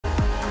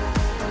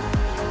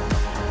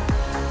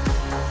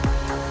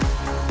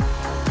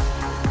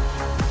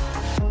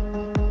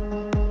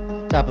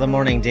Top of the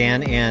morning,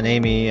 Dan and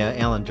Amy.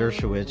 Alan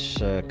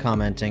Dershowitz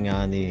commenting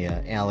on the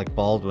Alec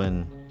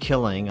Baldwin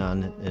killing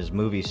on his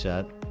movie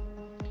set.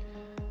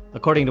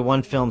 According to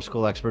one film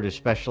school expert who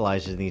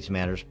specializes in these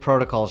matters,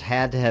 protocols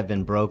had to have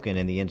been broken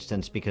in the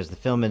instance because the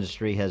film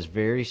industry has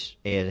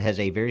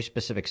a very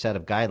specific set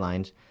of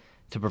guidelines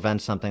to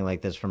prevent something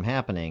like this from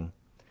happening.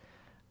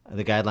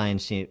 The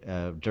guidelines,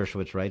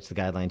 Dershowitz writes, the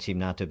guidelines seem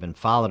not to have been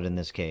followed in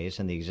this case,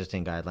 and the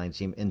existing guidelines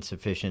seem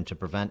insufficient to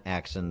prevent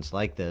accidents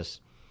like this.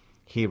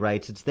 He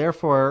writes, it's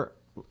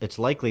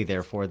likely,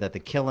 therefore, that the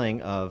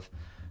killing of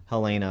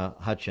Helena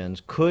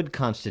Hutchins could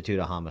constitute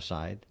a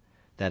homicide,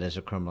 that is,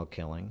 a criminal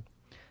killing.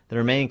 The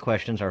remaining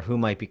questions are who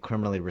might be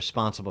criminally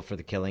responsible for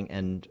the killing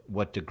and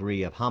what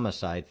degree of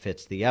homicide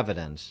fits the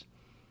evidence.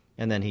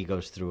 And then he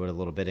goes through it a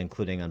little bit,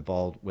 including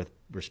with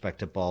respect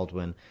to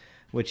Baldwin,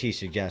 which he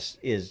suggests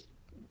is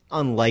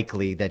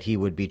unlikely that he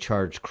would be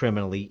charged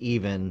criminally,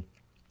 even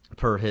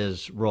per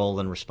his role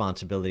and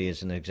responsibility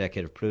as an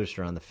executive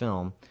producer on the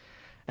film.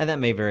 And that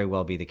may very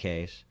well be the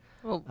case.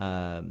 Well,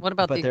 what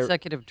about the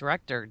executive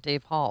director,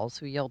 Dave Halls,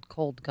 who yelled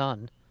 "cold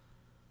gun"?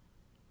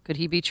 Could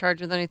he be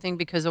charged with anything?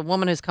 Because a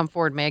woman has come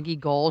forward, Maggie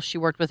Gohl. She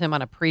worked with him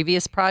on a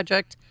previous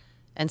project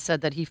and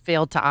said that he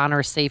failed to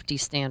honor safety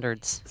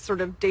standards.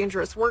 Sort of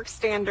dangerous work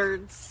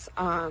standards,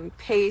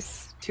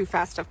 pace, too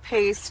fast of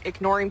pace,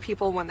 ignoring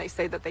people when they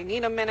say that they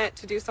need a minute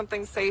to do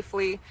something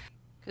safely.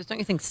 Because don't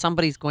you think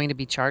somebody's going to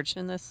be charged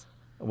in this?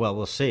 Well,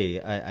 we'll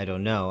see. I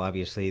don't know.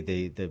 Obviously,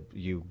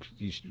 you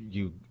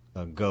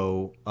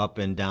go up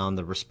and down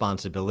the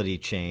responsibility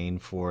chain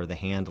for the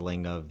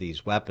handling of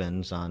these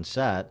weapons on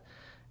set,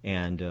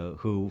 and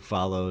who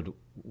followed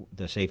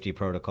the safety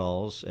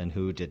protocols and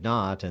who did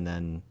not, and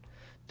then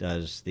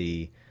does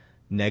the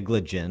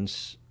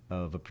negligence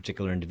of a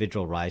particular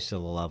individual rise to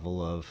the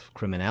level of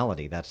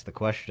criminality? That's the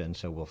question.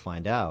 So we'll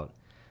find out.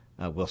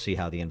 We'll see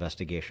how the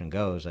investigation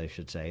goes, I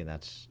should say.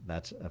 That's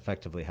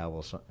effectively how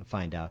we'll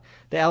find out.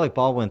 The Alec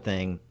Baldwin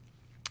thing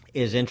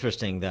is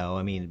interesting, though.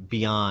 I mean,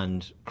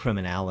 beyond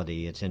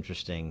criminality, it's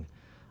interesting.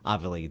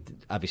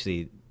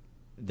 Obviously,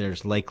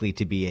 there's likely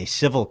to be a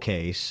civil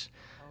case,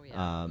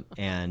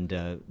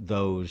 and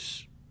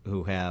those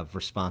who have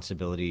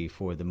responsibility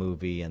for the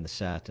movie and the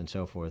set and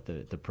so forth,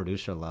 the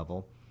producer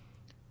level,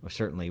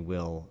 certainly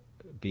will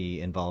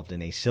be involved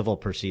in a civil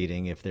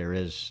proceeding if there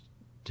is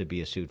to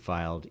be a suit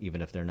filed,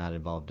 even if they're not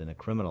involved in a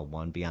criminal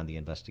one beyond the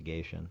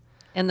investigation.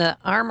 And the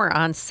armor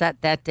on set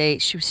that day,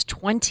 she was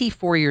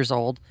 24 years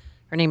old.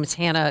 Her name is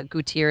Hannah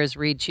Gutierrez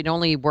Reed. She'd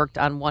only worked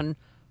on one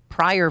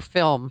prior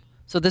film,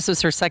 so this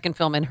was her second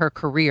film in her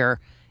career.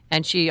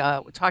 And she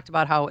talked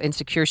about how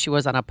insecure she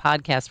was on a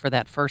podcast for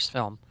that first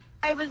film.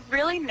 I was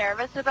really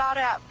nervous about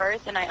it at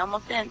first, and I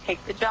almost didn't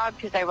take the job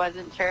because I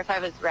wasn't sure if I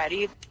was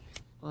ready.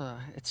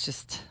 It's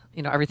just,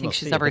 everything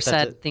she's ever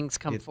said, things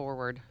come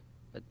forward.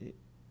 But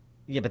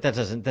yeah, but that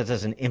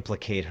doesn't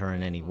implicate her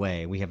in any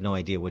way. We have no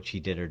idea what she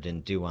did or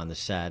didn't do on the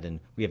set, and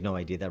we have no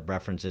idea that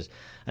references.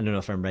 I don't know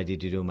if I'm ready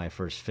to do my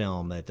first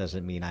film. That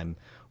doesn't mean I'm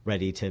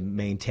ready to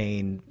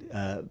maintain,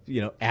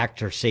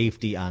 actor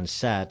safety on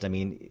set. I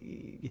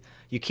mean,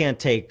 you can't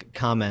take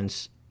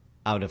comments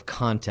out of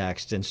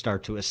context and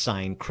start to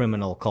assign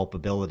criminal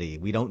culpability.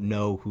 We don't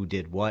know who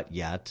did what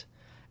yet,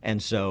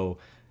 and so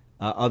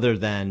other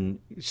than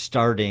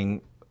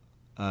starting,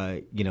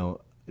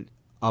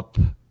 up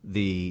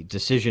the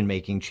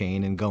decision-making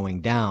chain and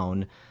going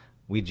down,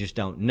 we just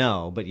don't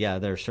know. But yeah,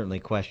 there are certainly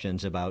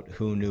questions about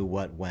who knew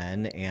what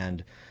when,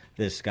 and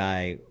this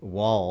guy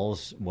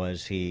Walls,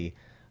 was he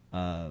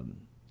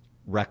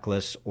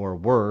reckless or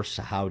worse?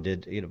 How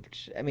did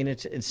I mean,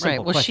 it's simple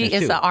right. Well, she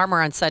is too. the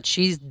armor on set.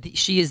 She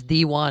is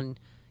the one.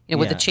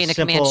 With the chain of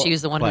command, she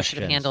was the one who should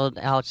have handled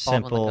Alec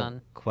Baldwin with the gun.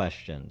 Simple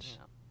questions.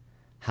 Yeah.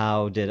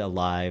 How did a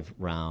live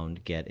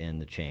round get in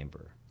the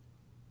chamber?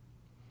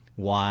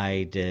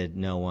 Why did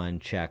no one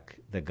check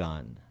the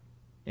gun,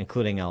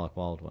 including Alec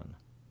Baldwin?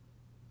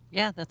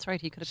 Yeah, that's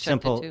right. He could have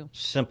checked it too.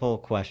 Simple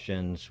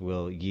questions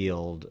will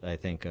yield, I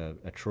think, a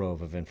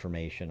trove of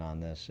information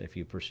on this if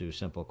you pursue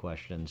simple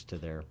questions to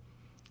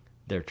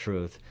their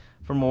truth.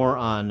 For more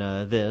on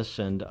this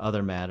and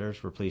other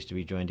matters, we're pleased to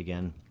be joined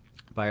again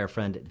by our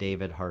friend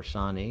David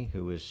Harsanyi,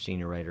 who is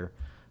senior writer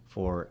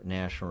for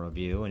National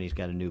Review, and he's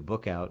got a new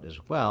book out as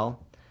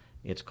well.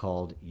 It's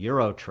called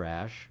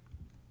Eurotrash.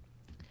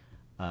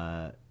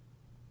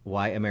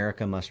 Why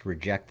America Must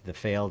Reject the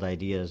Failed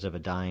Ideas of a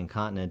Dying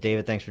Continent.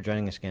 David, thanks for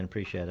joining us again.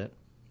 Appreciate it.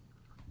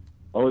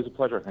 Always a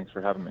pleasure. Thanks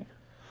for having me.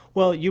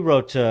 Well, you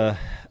wrote a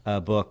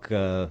book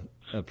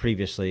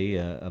previously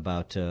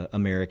about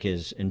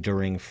America's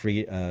enduring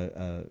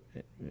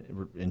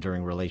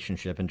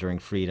relationship, enduring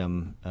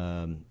freedom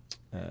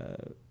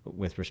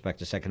with respect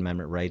to Second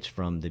Amendment rights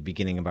from the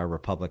beginning of our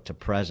republic to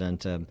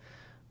present.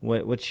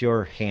 What's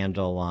your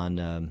handle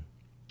on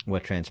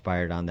what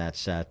transpired on that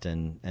set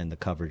and the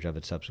coverage of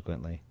it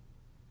subsequently?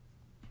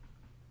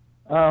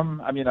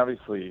 I mean,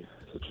 obviously,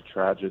 such a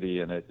tragedy,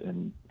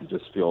 and you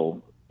just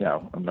feel,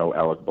 I'm no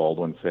Alec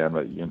Baldwin fan,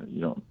 but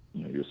you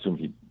assume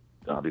he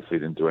obviously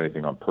didn't do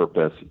anything on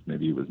purpose.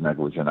 Maybe he was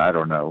negligent. I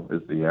don't know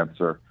is the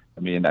answer.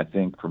 I mean, I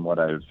think from what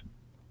I've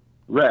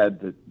read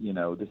that,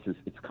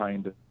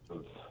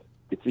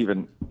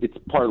 it's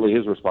partly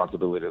his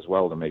responsibility as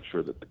well to make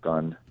sure that the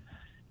gun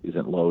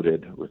isn't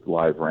loaded with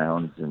live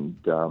rounds, and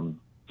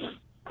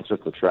it's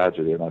just a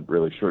tragedy. I'm not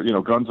really sure.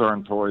 Guns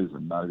aren't toys,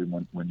 and not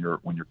even when you're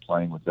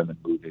playing with them in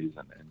movies,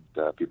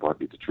 and people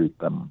need to treat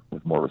them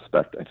with more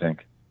respect, I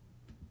think.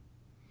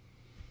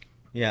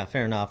 Yeah,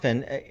 fair enough.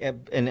 And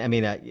I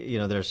mean,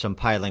 there's some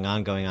piling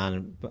on going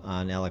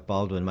on Alec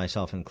Baldwin,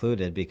 myself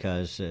included,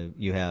 because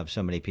you have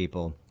so many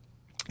people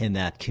in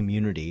that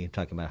community,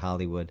 talking about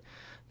Hollywood,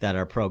 that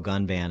are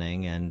pro-gun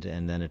banning, and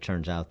then it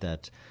turns out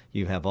that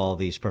you have all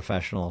these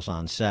professionals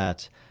on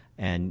set,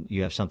 and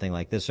you have something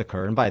like this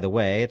occur. And by the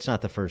way, it's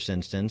not the first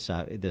instance.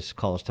 This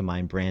calls to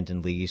mind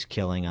Brandon Lee's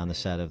killing on the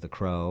set of The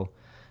Crow,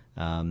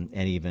 and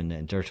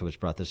Dershowitz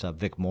brought this up,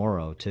 Vic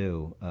Morrow,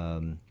 too.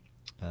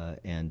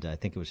 And I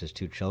think it was his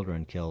 2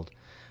 children killed,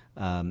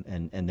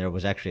 and there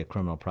was actually a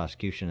criminal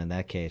prosecution in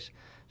that case.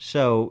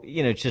 So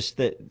just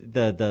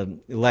the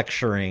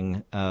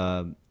lecturing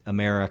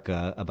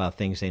America about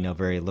things they know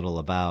very little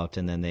about,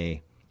 and then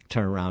they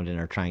turn around and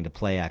are trying to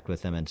play act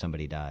with them, and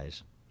somebody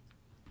dies.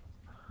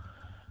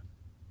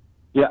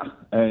 Yeah,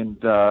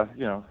 and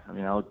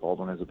Alec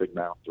Baldwin has a big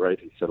mouth, right?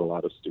 He said a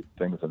lot of stupid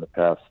things in the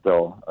past.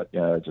 Still,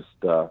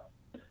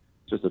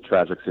 just a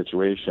tragic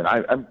situation.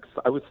 I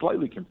was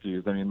slightly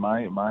confused. I mean,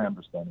 my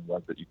understanding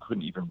was that you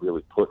couldn't even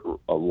really put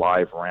a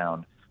live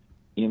round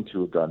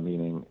into a gun,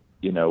 meaning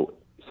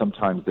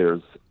sometimes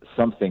there's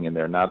something in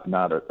there, not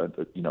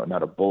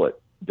a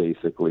bullet.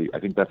 Basically, I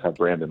think that's how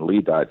Brandon Lee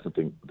died.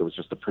 There was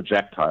just a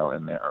projectile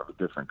in there of a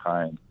different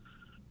kind.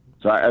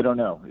 So I don't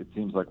know. It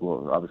seems like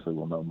we'll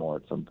know more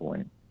at some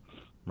point.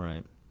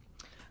 Right.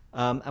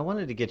 I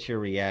wanted to get your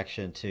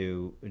reaction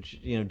to,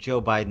 Joe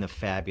Biden, the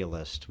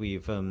fabulist. We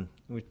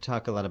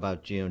talk a lot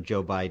about,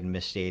 Joe Biden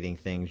misstating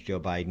things, Joe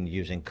Biden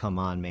using "come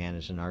on, man"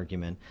 as an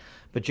argument.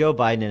 But Joe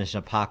Biden and his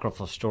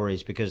apocryphal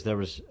stories, because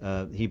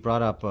he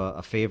brought up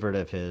a favorite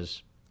of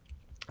his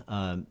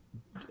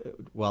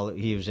while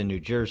he was in New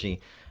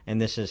Jersey,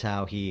 and this is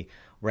how he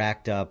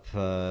racked up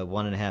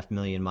 1.5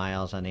 million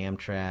miles on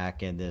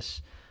Amtrak, and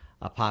this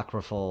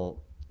apocryphal.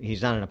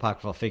 He's not an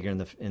apocryphal figure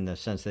in the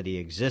sense that he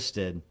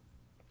existed,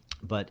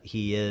 but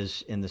he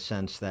is in the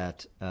sense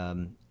that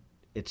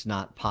it's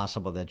not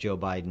possible that Joe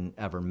Biden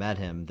ever met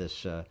him,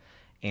 this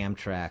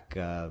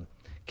Amtrak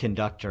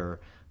conductor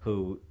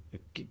who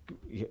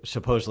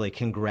supposedly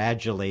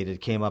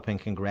came up and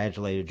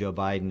congratulated Joe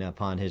Biden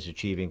upon his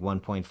achieving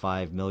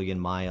 1.5 million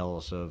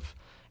miles of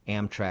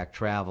Amtrak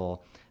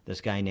travel.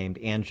 This guy named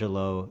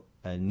Angelo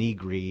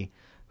Negri,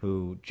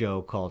 who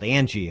Joe called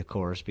Angie, of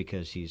course,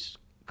 because he's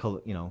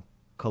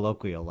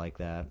colloquial like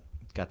that,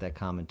 got that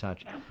common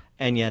touch.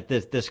 And yet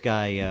this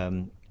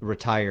guy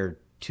retired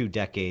from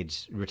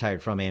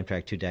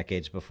Amtrak 2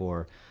 decades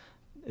before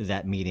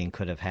that meeting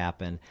could have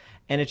happened.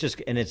 And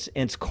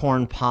it's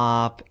corn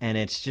pop, and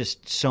it's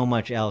just so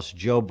much else.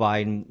 Joe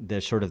Biden, the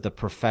sort of the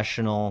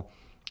professional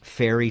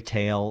fairy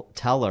tale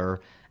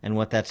teller, and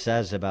what that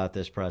says about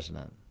this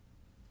president.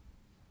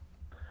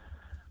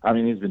 I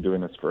mean, he's been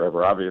doing this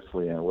forever.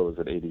 Obviously, in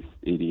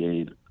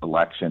 88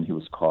 election, he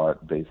was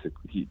caught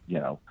basically,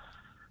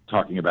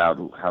 talking about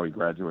how he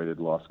graduated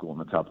law school in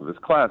the top of his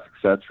class,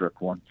 etc.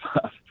 Corn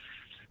pop.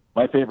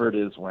 My favorite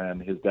is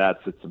when his dad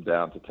sits him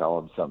down to tell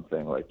him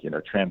something like,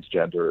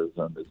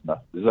 transgenderism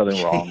there's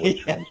nothing wrong with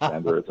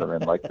transgenderism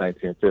in like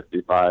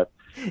 1955.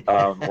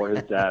 Or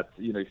his dad,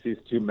 he sees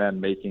 2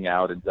 men making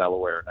out in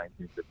Delaware in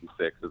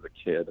 1956 as a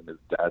kid, and his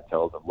dad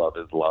tells him love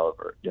is love,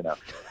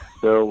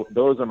 So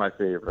those are my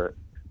favorite.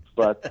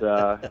 But,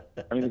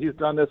 he's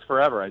done this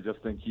forever. I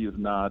just think he's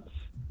not,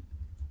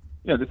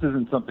 this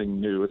isn't something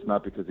new. It's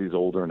not because he's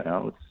older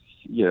now.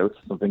 It's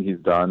something he's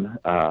done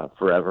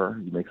forever.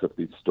 He makes up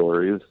these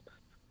stories.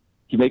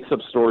 He makes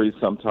up stories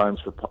sometimes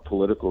for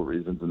political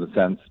reasons, in the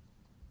sense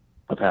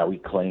of how he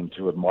claimed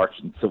to have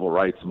marched in civil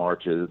rights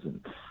marches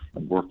and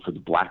worked for the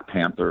Black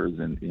Panthers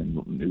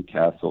in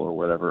Newcastle or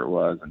whatever it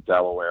was in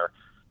Delaware.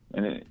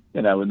 And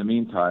in the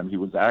meantime, he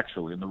was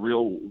actually in the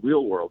real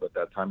world at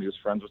that time. He was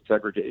friends with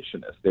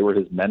segregationists. They were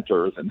his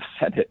mentors in the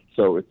Senate.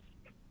 So it's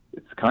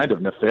kind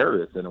of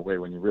nefarious in a way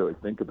when you really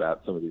think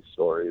about some of these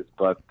stories.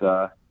 But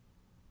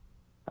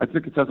I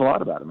think it says a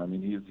lot about him. I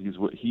mean, he is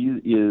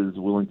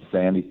willing to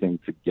say anything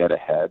to get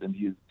ahead, and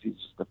he's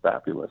just a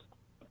fabulist.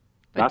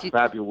 Not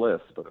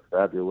fabulous, but a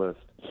fabulist.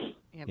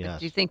 Yeah, but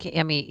do you think,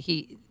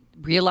 he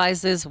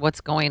realizes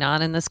what's going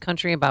on in this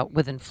country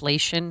with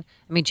inflation?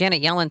 I mean,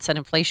 Janet Yellen said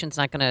inflation's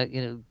not going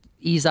to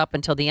ease up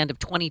until the end of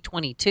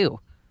 2022.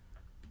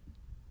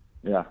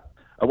 Yeah.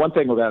 One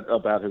thing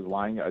about his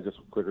lying, I just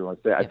quickly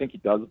want to say, I think he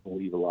does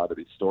believe a lot of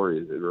these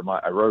stories.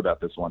 I wrote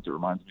about this once. It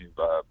reminds me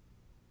of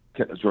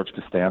George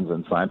Costanza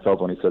in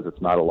Seinfeld, when he says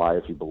it's not a lie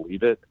if you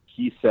believe it.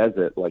 He says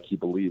it like he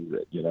believes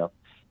it, Well,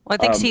 I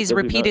think he's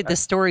repeated the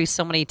story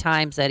so many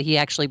times that he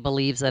actually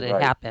believes that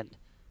it happened,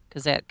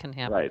 because that can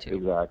happen too.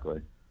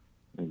 Exactly.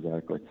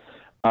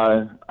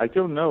 I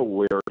don't know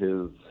what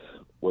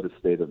his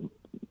state of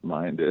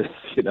mind is.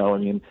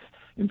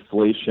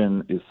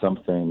 inflation is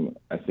something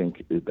I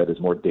think that is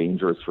more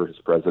dangerous for his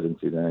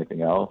presidency than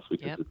anything else,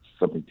 because it's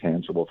something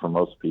tangible for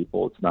most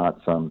people. It's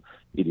not some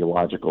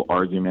ideological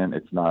argument.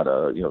 It's not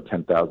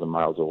 10,000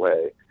 miles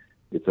away.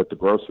 It's at the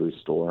grocery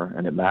store,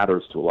 and it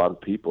matters to a lot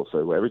of people.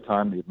 So every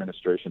time the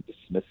administration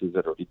dismisses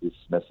it, or he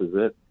dismisses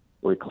it,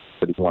 or he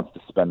said he wants to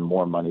spend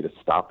more money to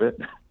stop it,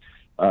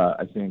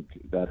 I think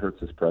that hurts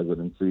his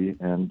presidency,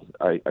 and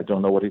I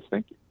don't know what he's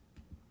thinking.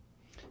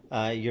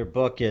 Your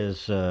book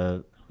is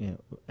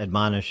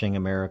admonishing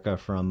America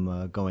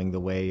from going the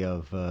way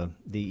of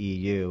the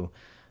EU,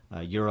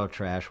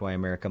 Eurotrash, Why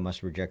America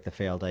Must Reject the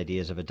Failed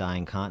Ideas of a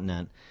Dying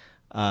Continent.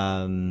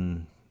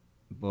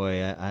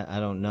 Boy, I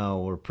don't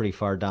know. We're pretty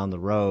far down the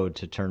road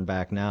to turn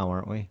back now,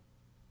 aren't we?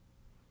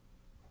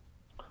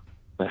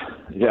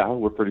 Yeah,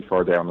 we're pretty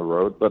far down the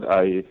road, but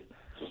we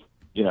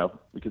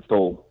can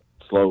still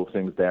slow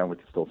things down. We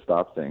can still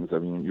stop things. I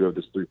mean, you have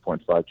this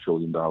 $3.5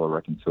 trillion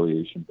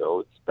reconciliation bill.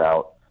 It's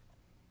about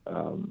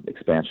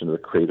expansion of the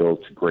cradle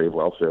to grave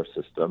welfare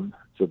system.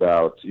 It's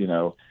about,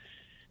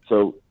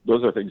 so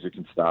those are things you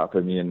can stop. I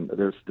mean,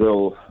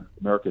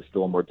 America is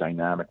still a more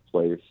dynamic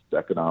place.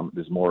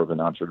 There's more of an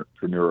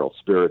entrepreneurial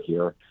spirit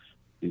here.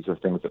 These are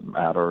things that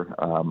matter.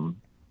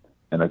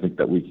 And I think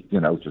that we,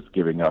 just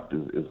giving up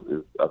is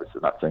obviously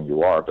not saying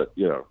you are, but,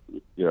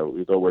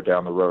 though we're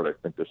down the road, I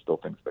think there's still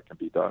things that can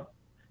be done.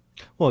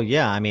 Well,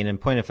 yeah. I mean, in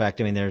point of fact,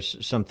 there's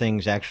some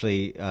things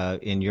actually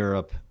in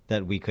Europe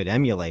that we could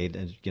emulate,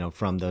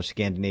 from those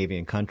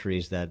Scandinavian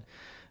countries that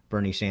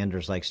Bernie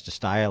Sanders likes to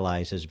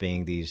stylize as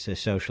being these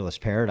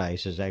socialist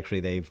paradises. Actually,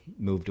 they've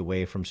moved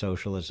away from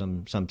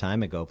socialism some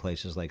time ago,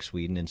 places like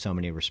Sweden in so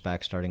many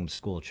respects, starting with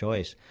school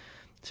choice.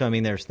 So,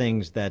 there's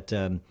things that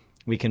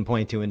we can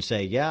point to and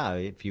say, yeah,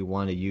 if you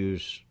want to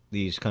use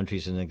these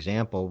countries as an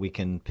example, we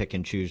can pick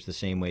and choose the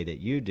same way that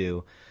you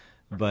do.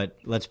 But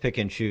let's pick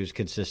and choose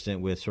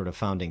consistent with sort of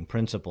founding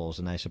principles,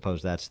 and I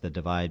suppose that's the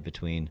divide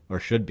between, or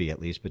should be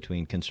at least,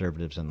 between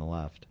conservatives and the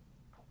left.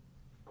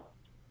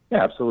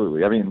 Yeah,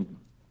 absolutely. I mean,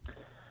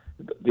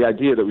 the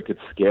idea that we could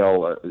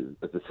scale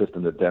the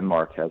system that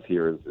Denmark has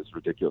here is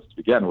ridiculous to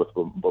begin with.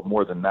 But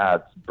more than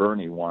that,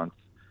 Bernie wants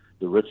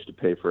the rich to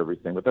pay for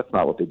everything, but that's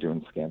not what they do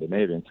in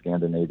Scandinavia. In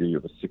Scandinavia,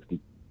 you have a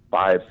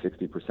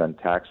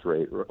 60% tax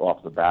rate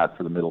off the bat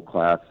for the middle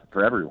class,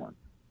 for everyone.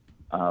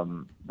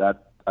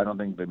 I don't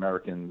think the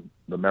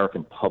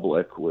American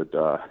public would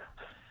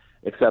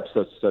accept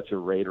such a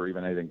rate or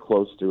even anything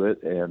close to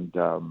it, and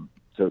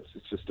so it's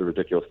just a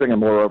ridiculous thing. And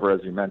moreover,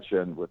 as you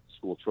mentioned, with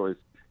school choice,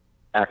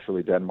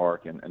 actually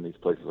Denmark and these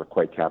places are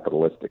quite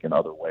capitalistic in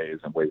other ways,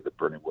 and ways that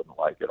Bernie wouldn't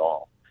like at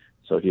all.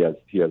 So he has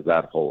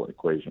that whole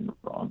equation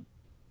wrong.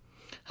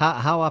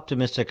 How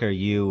optimistic are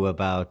you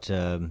about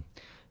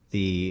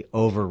the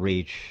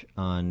overreach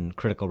on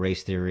critical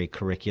race theory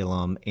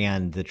curriculum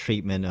and the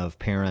treatment of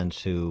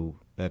parents who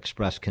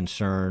express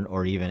concern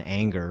or even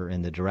anger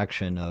in the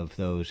direction of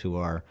those who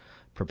are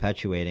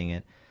perpetuating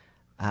it?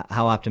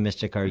 How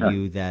optimistic are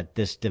you that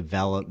this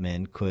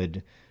development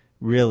could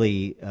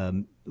really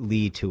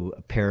lead to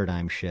a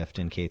paradigm shift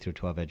in K through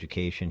 12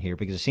 education here?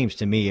 Because it seems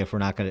to me if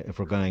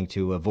we're going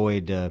to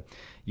avoid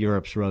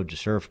Europe's road to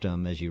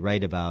serfdom, as you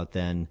write about,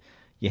 then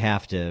you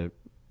have to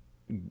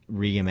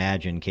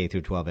reimagine K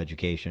through 12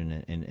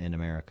 education in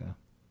America.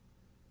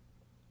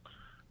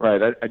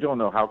 Right. I don't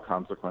know how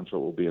consequential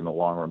it will be in the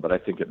long run, but I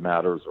think it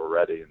matters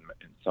already in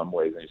some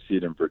ways. And you see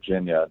it in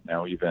Virginia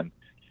now. Even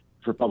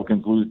if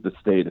Republicans lose the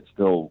state, it's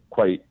still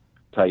quite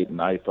tight, and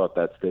I thought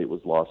that state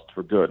was lost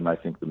for good. And I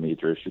think the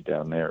major issue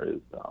down there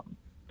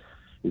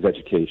is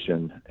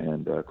education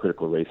and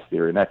critical race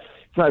theory. And it's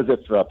not as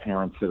if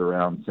parents sit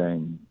around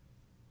saying,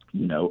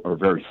 are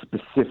very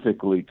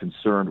specifically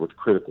concerned with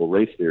critical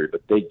race theory,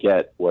 but they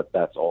get what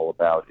that's all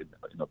about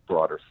in a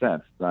broader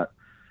sense. It's not,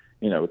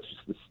 it's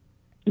just this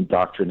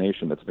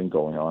indoctrination that's been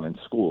going on in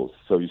schools.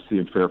 So you see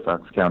in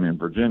Fairfax County in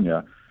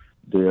Virginia,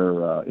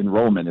 their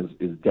enrollment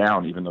is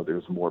down, even though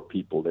there's more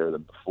people there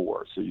than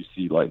before. So you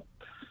see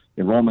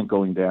enrollment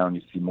going down,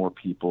 you see more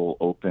people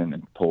open,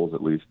 in polls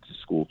at least, to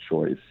school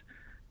choice.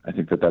 I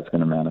think that's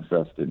going to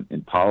manifest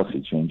in policy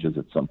changes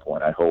at some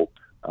point, I hope.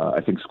 I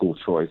think school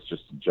choice,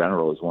 just in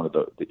general, is one of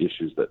the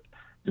issues that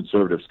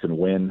conservatives can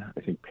win.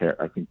 I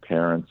think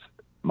parents,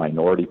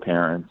 minority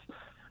parents,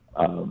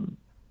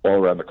 all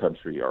around the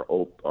country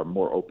are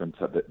more open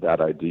to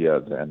that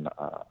idea than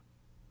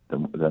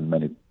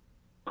many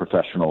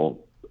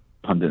professional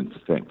pundits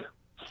think.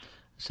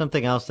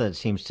 Something else that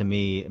seems to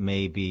me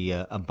may be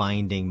a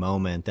binding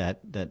moment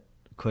that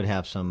could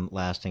have some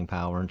lasting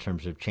power in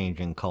terms of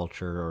changing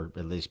culture, or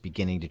at least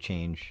beginning to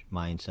change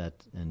mindset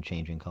and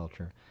changing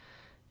culture.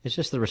 It's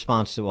just the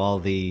response to all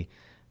the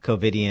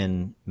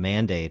COVIDian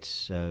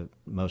mandates,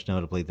 most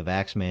notably the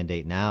vax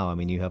mandate now.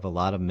 You have a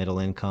lot of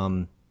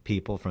middle-income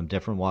people from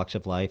different walks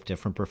of life,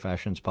 different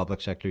professions,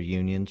 public sector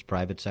unions,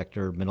 private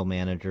sector middle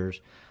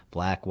managers,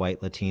 Black,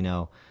 white,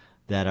 Latino,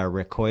 that are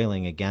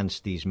recoiling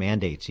against these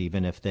mandates,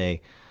 even if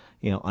they,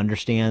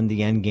 understand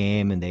the end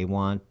game and they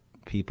want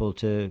people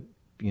to,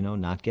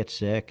 not get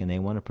sick, and they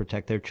want to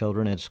protect their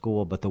children at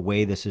school. But the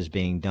way this is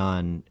being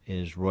done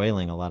is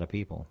roiling a lot of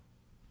people.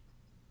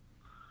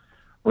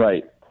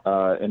 Right.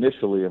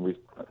 Initially, and we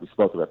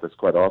spoke about this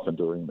quite often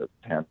during the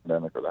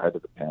pandemic or the height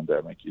of the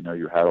pandemic,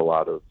 you had a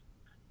lot of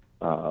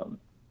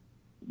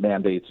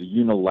mandates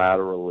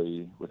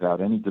unilaterally,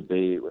 without any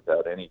debate,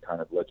 without any kind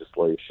of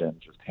legislation,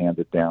 just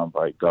handed down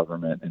by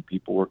government, and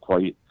people were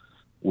quite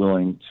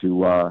willing to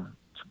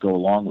go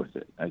along with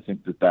it. I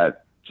think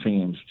that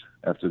changed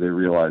after they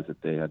realized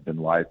that they had been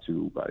lied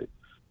to by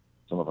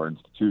some of our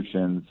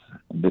institutions,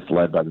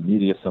 misled by the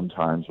media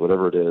sometimes,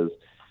 whatever it is.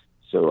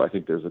 So I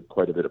think there's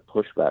quite a bit of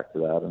pushback to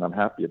that, and I'm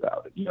happy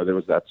about it. There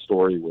was that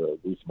story where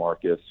Ruth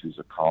Marcus, who's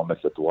a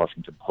columnist at the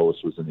Washington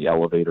Post, was in the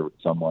elevator with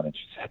someone, and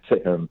she said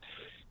to him,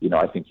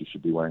 I think you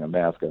should be wearing a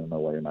mask. I don't know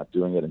why you're not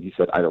doing it. And he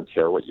said, I don't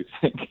care what you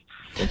think.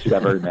 And she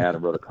got very mad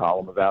and wrote a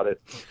column about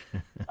it.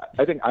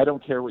 I think I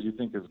don't care what you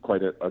think is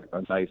quite a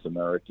nice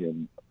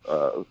American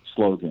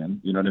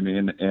slogan. You know what I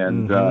mean?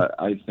 And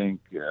I think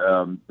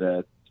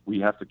that we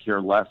have to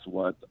care less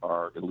what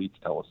our elites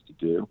tell us to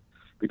do,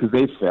 because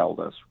they've failed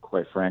us,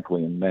 quite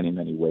frankly, in many,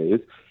 many ways.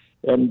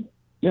 And,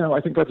 I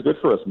think that's good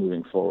for us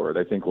moving forward.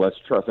 I think less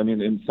trust. I mean,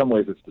 in some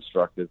ways it's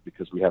destructive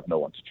because we have no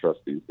one to trust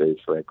these days,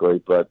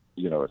 frankly. But,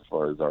 as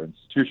far as our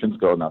institutions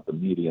go, not the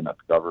media, not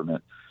the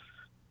government.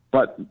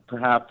 But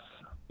perhaps,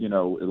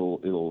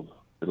 it'll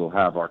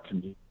have our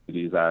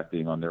communities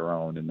acting on their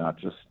own and not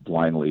just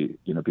blindly,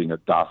 being a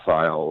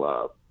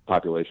docile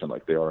population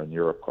like they are in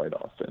Europe quite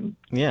often.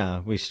 Yeah,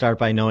 we start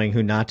by knowing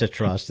who not to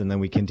trust, and then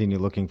we continue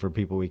looking for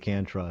people we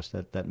can trust.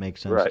 That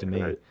makes sense to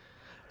me. Right.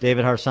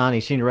 David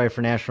Harsanyi, senior writer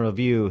for National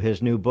Review,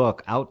 his new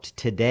book out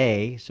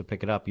today, so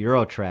pick it up,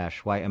 Eurotrash,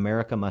 Why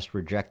America Must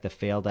Reject the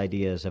Failed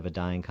Ideas of a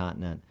Dying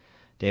Continent.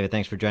 David,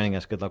 thanks for joining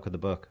us. Good luck with the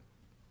book.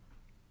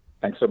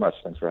 Thanks so much.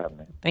 Thanks for having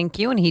me. Thank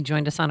you, and he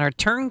joined us on our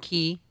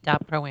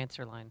turnkey.pro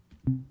answer line.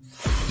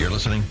 You're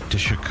listening to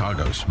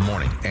Chicago's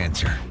Morning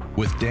Answer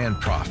with Dan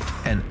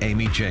Proft and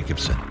Amy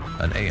Jacobson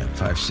on AM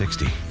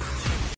 560.